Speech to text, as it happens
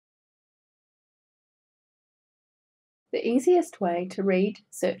The easiest way to read,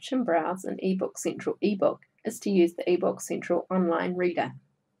 search and browse an eBook Central ebook is to use the eBook Central online reader.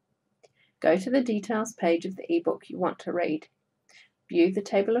 Go to the details page of the ebook you want to read. View the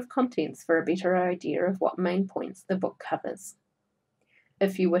table of contents for a better idea of what main points the book covers.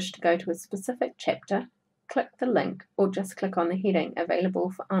 If you wish to go to a specific chapter, click the link or just click on the heading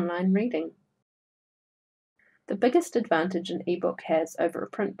available for online reading. The biggest advantage an ebook has over a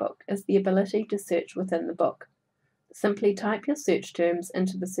print book is the ability to search within the book. Simply type your search terms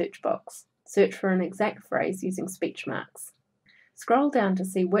into the search box. Search for an exact phrase using speech marks. Scroll down to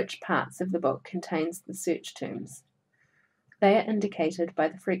see which parts of the book contains the search terms. They are indicated by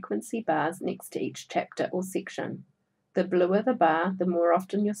the frequency bars next to each chapter or section. The bluer the bar, the more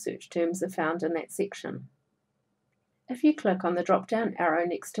often your search terms are found in that section. If you click on the drop-down arrow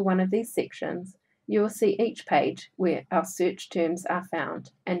next to one of these sections, you will see each page where our search terms are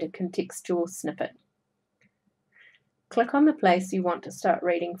found and a contextual snippet. Click on the place you want to start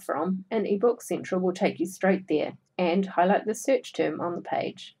reading from, and eBook Central will take you straight there, and highlight the search term on the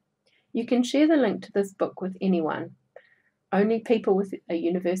page. You can share the link to this book with anyone. Only people with a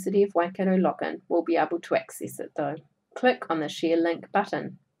University of Waikato login will be able to access it though. Click on the Share Link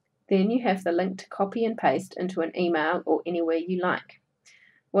button. Then you have the link to copy and paste into an email or anywhere you like.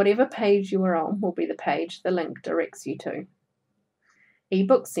 Whatever page you are on will be the page the link directs you to.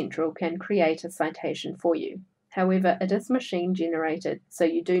 eBook Central can create a citation for you. However, it is machine generated, so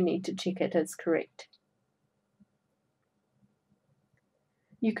you do need to check it is correct.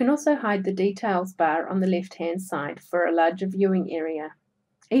 You can also hide the details bar on the left-hand side for a larger viewing area.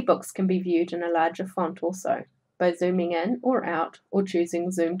 eBooks can be viewed in a larger font also. By zooming in or out or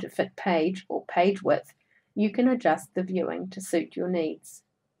choosing zoom to fit page or page width, you can adjust the viewing to suit your needs.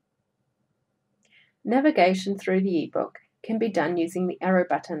 Navigation through the ebook can be done using the arrow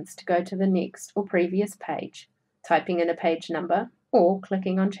buttons to go to the next or previous page, typing in a page number, or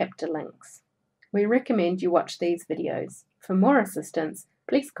clicking on chapter links. We recommend you watch these videos. For more assistance,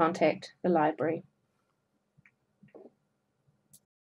 please contact the library.